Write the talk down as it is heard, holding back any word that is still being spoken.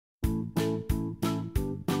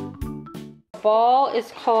ball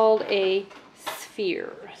is called a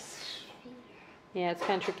sphere. Yeah, it's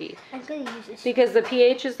kind of tricky. I'm going to use this. Because the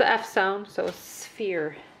PH is the F sound, so a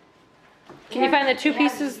sphere. Can you find the two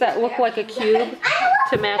pieces that look like a cube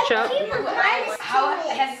to match up? How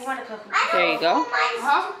have you won a Kahoot? There you go.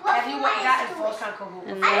 Have you gotten first on Kahoot?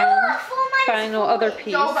 And then find the other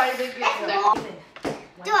piece. Nobody did get that.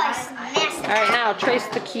 Alright, now trace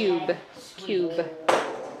the cube. Cube.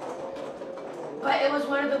 But it was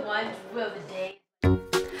one of the ones with the day.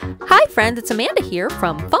 Hi friends, it's Amanda here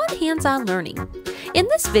from Fun Hands-On Learning. In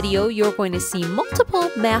this video, you're going to see multiple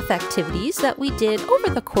math activities that we did over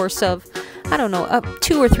the course of,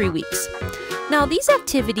 2 or 3 weeks. Now these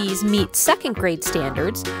activities meet second grade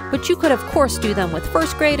standards, but you could of course do them with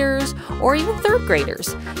first graders or even third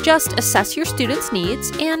graders. Just assess your students'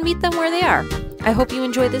 needs and meet them where they are. I hope you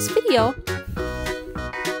enjoy this video.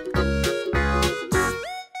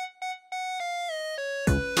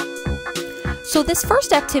 So this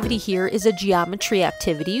first activity here is a geometry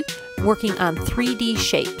activity working on 3D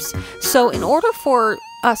shapes. So in order for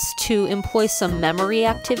us to employ some memory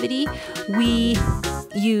activity, we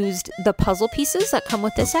used the puzzle pieces that come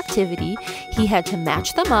with this activity. He had to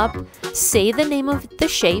match them up, say the name of the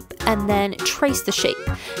shape, and then trace the shape.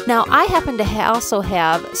 Now I happen to also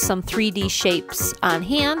have some 3D shapes on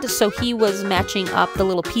hand, so he was matching up the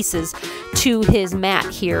little pieces to his mat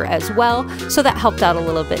here as well, so that helped out a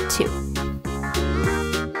little bit too.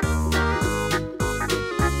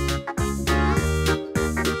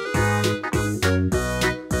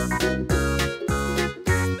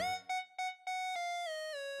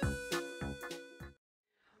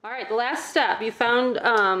 Alright, the last step. You found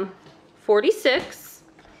 46.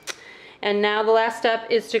 And now the last step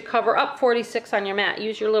is to cover up 46 on your mat.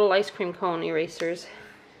 Use your little ice cream cone erasers.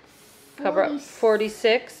 Cover up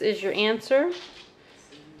 46 is your answer.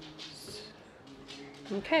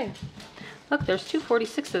 Okay. Look, there's two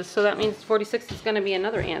 46s, so that means 46 is going to be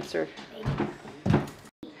another answer.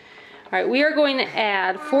 Alright, we are going to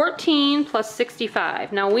add 14 plus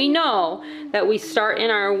 65. Now we know that we start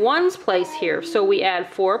in our ones place here, so we add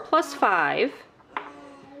 4 plus 5.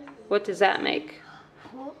 What does that make?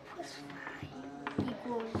 4 plus 5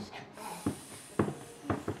 equals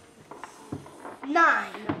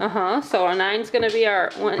 9. So our 9's going to be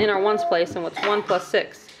in our ones place, and what's 1 plus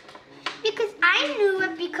 6? Because I knew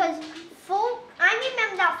it because I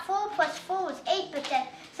remember that 4 plus 4 was 8, but then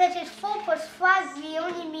since it's 4 plus 5, we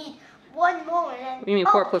only need one more. And then, You mean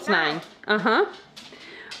 4 plus 9?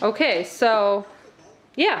 Okay, so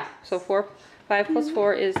yeah, so 5 plus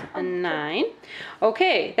 4 is a 9.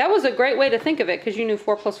 Okay, that was a great way to think of it because you knew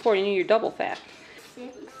 4 plus 4, you knew your double fact.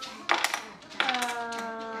 6,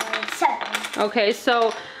 7. Okay,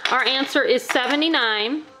 so our answer is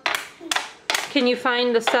 79. Can you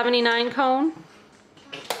find the 79 cone?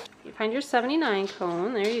 You find your 79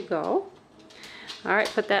 cone, there you go.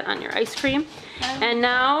 Alright, put that on your ice cream. And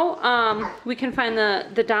now we can find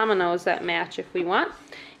the dominoes that match if we want.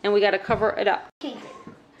 And we got to cover it up.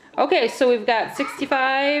 Okay, so we've got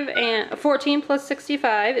 65 and 14 plus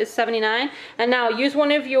 65 is 79. And now use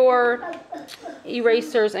one of your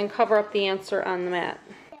erasers and cover up the answer on the mat.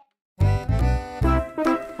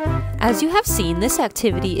 As you have seen, this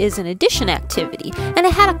activity is an addition activity, and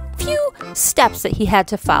it had a few steps that he had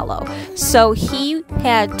to follow. So he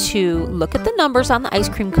had to look at the numbers on the ice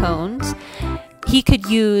cream cones. He could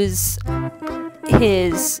use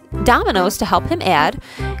his dominoes to help him add,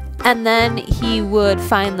 and then he would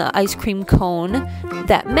find the ice cream cone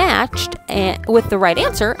that matched with the right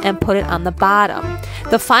answer and put it on the bottom.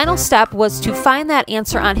 The final step was to find that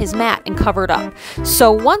answer on his mat and cover it up.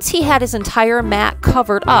 So once he had his entire mat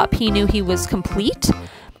covered up, he knew he was complete.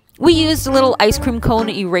 We used little ice cream cone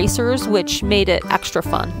erasers, which made it extra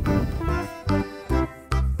fun.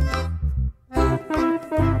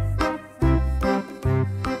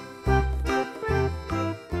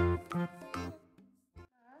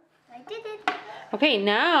 Okay,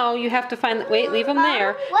 now you have to find, leave them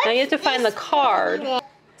there. Now you have to find the card.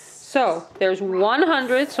 So, there's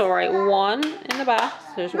 100, so write 1 in the box.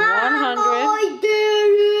 There's 100.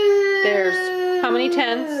 There's how many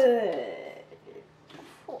tens?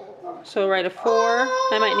 So write a 4.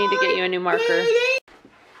 I might need to get you a new marker.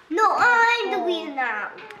 No, I'm the winner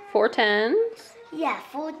now. 4 tens. Yeah,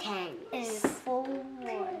 4 10 and 4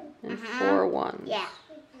 1. And 4 ones. Yeah.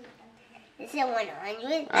 This is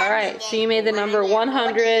 100. Alright, so you made the number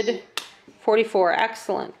 144.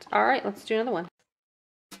 Excellent. Alright, let's do another one.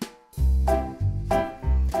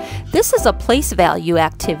 This is a place value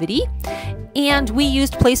activity, and we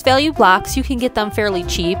used place value blocks. You can get them fairly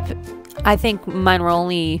cheap. I think mine were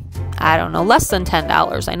only, I don't know, less than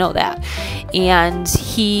 $10. I know that. And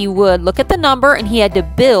he would look at the number and he had to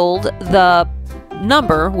build the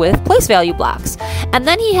number with place value blocks. And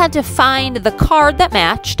then he had to find the card that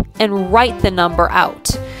matched and write the number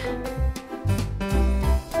out.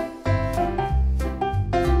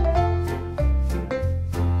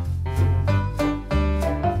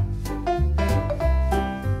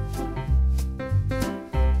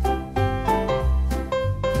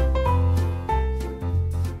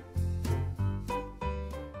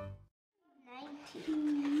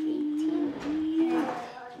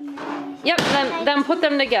 Yep, then put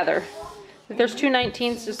them together. If there's two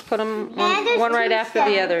 19s, just put them one right after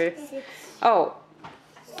the other. Oh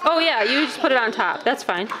yeah, you just put it on top. That's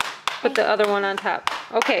fine. Put the other one on top.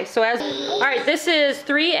 Okay, so all right, this is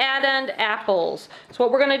 3 add-end apples. So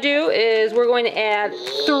what we're gonna do is we're going to add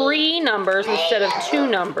 3 numbers instead of 2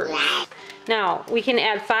 numbers. Now, we can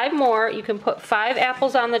add 5 more. You can put 5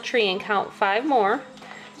 apples on the tree and count 5 more.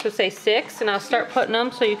 So say 6, and I'll start putting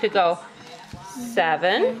them so you could go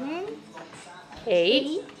 7,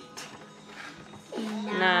 8,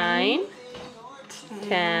 9,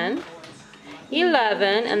 10,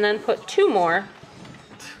 11, and then put 2 more.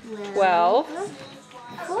 12,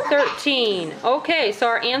 13. Okay, so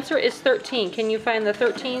our answer is 13. Can you find the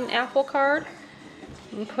 13 apple card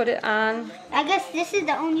and put it on? I guess this is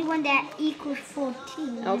the only one that equals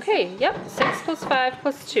 14. Okay, yep. 6 plus 5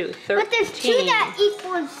 plus 2, 13. But there's 2 that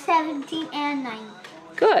equals 17 and 9.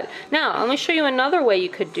 Good. Now, let me show you another way you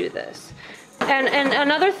could do this. And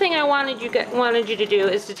another thing I wanted you to do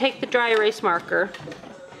is to take the dry erase marker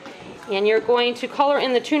and you're going to color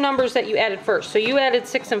in the 2 numbers that you added first. So you added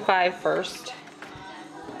 6 and 5 first.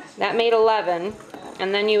 That made 11,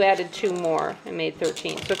 and then you added 2 more and made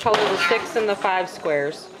 13. So color the 6 and the 5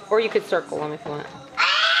 squares, or you could circle them if you want.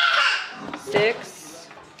 6.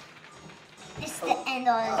 It's the end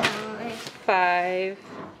of the 5.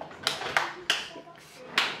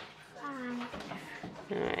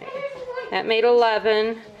 All right. That made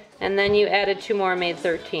 11, and then you added 2 more and made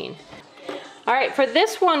 13. All right, for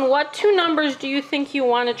this one, what 2 numbers do you think you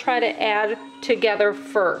want to try to add together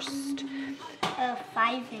first?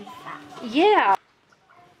 5 and 5. Yeah.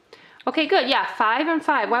 Okay, good. Yeah, 5 and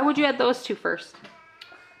 5. Why would you add those 2 first?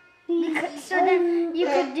 Because, so then you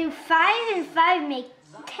could do 5 and 5 make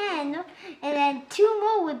 10, and then 2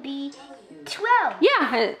 more would be 12.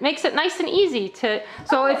 Yeah, it makes it nice and easy to.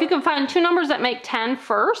 So if you can find 2 numbers that make 10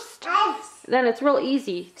 first, then it's real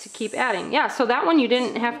easy to keep adding. Yeah, so that one you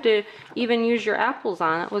didn't have to even use your apples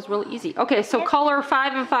on. It was really easy. Okay, so color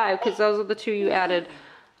 5 and 5 because those are the 2 you added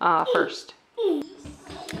first.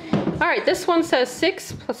 All right, this one says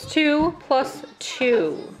 6 plus 2 plus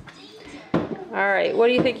 2. All right, what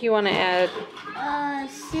do you think you want to add?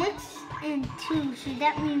 6 and 2. So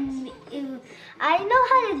that means I know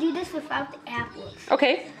how to do this without the apples.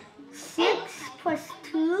 Okay. 6 plus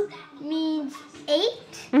 2 means 8,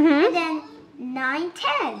 Mm-hmm. and then 9,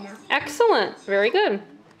 10. Excellent. Very good.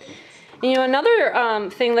 You know, another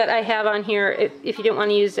thing that I have on here, if you didn't want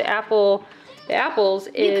to use the apples,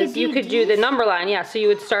 is you could do the number line. Yeah, so you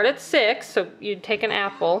would start at 6, so you'd take an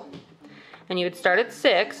apple, and you would start at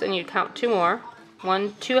 6, and you'd count 2 more.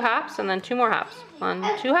 1, 2 hops, and then 2 more hops.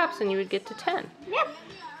 1, 2 hops, and you would get to 10. Yep.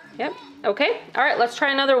 Yep. Okay. All right, let's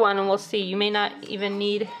try another one, and we'll see. You may not even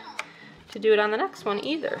need to do it on the next one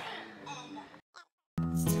either.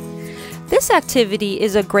 This activity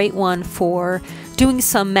is a great one for doing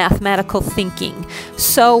some mathematical thinking.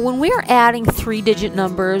 So when we're adding 3-digit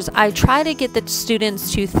numbers, I try to get the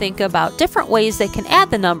students to think about different ways they can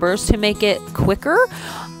add the numbers to make it quicker,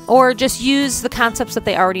 or just use the concepts that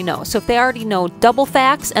they already know. So if they already know double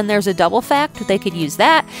facts and there's a double fact, they could use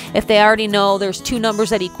that. If they already know there's 2 numbers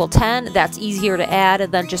that equal 10, that's easier to add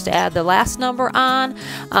and then just add the last number on.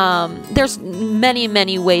 There's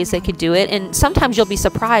many ways they could do it, and sometimes you'll be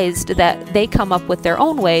surprised that they come up with their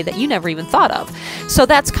own way that you never even thought of. So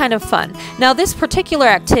that's kind of fun. Now this particular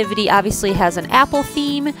activity obviously has an apple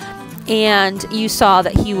theme, and you saw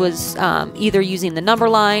that he was either using the number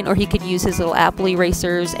line or he could use his little apple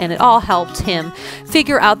erasers, and it all helped him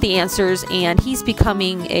figure out the answers, and he's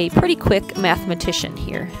becoming a pretty quick mathematician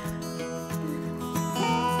here.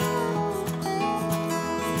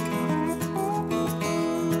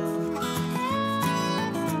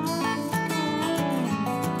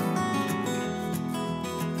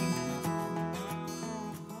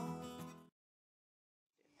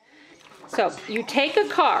 So you take a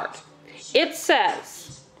card. It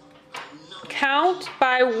says count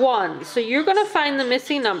by 1. So you're going to find the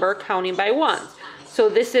missing number counting by 1s. So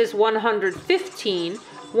this is 115,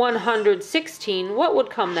 116. What would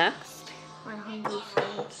come next? 116.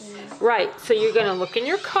 Right, so you're going to look in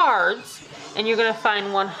your cards and you're going to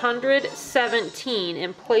find 117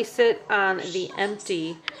 and place it on the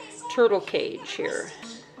empty turtle cage here.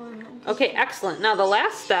 Okay, excellent. Now the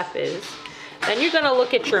last step is, then you're going to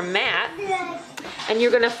look at your mat and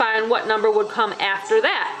you're going to find what number would come after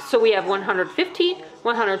that. So we have 115,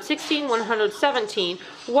 116, 117.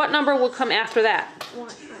 What number would come after that?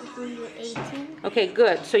 118. Okay,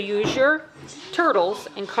 good. So use your turtles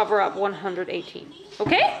and cover up 118.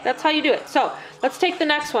 Okay, that's how you do it. So let's take the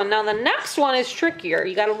next one. Now the next one is trickier.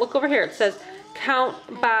 You got to look over here. It says count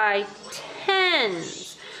by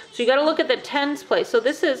tens. So you got to look at the tens place. So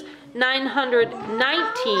this is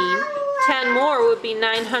 919. 10 more would be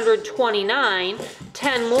 929.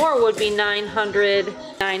 10 more would be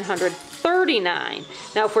 939.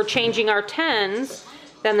 Now if we're changing our tens,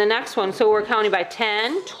 then the next one, so we're counting by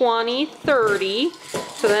 10, 20, 30.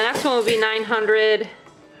 So the next one would be 900.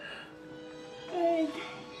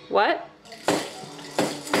 What?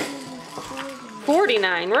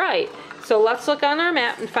 49, right. So let's look on our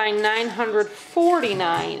map and find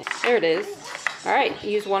 949. There it is. All right,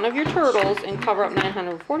 use one of your turtles and cover up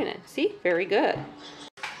 949. See? Very good.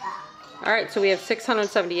 All right, so we have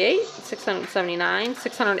 678, 679,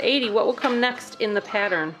 680. What will come next in the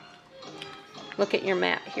pattern? Look at your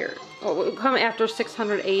mat here. What will come after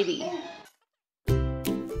 680?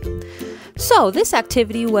 So this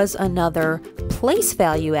activity was another place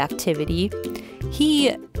value activity.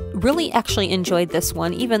 He really actually enjoyed this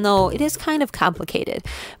one, even though it is kind of complicated,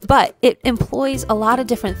 but it employs a lot of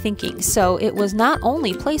different thinking. So it was not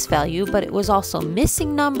only place value, but it was also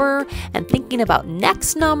missing number and thinking about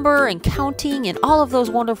next number and counting and all of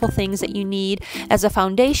those wonderful things that you need as a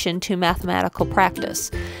foundation to mathematical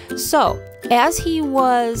practice. So as he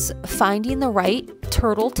was finding the right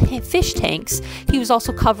turtle fish tanks, he was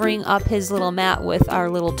also covering up his little mat with our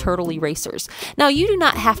little turtle erasers. Now you do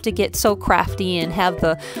not have to get so crafty and have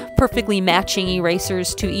the perfectly matching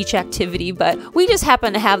erasers to each activity, but we just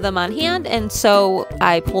happen to have them on hand, and so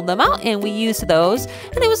I pulled them out and we used those,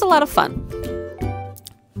 and it was a lot of fun.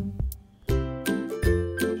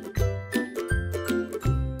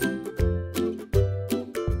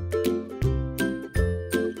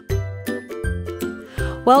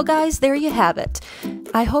 Well guys, there you have it.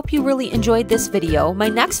 I hope you really enjoyed this video. My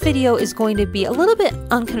next video is going to be a little bit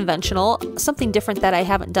unconventional, something different that I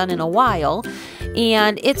haven't done in a while,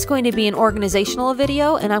 and it's going to be an organizational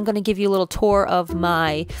video, and I'm going to give you a little tour of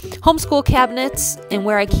my homeschool cabinets and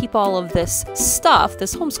where I keep all of this stuff,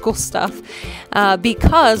 this homeschool stuff,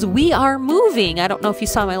 because we are moving. I don't know if you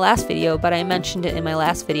saw my last video, but I mentioned it in my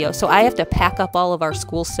last video. So I have to pack up all of our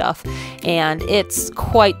school stuff, and it's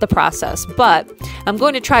quite the process, but I'm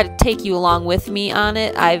going to try to take you along with me on it.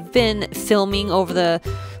 I've been filming over the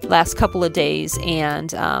last couple of days,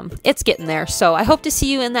 and it's getting there. So I hope to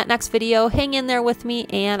see you in that next video. Hang in there with me,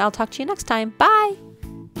 and I'll talk to you next time. Bye!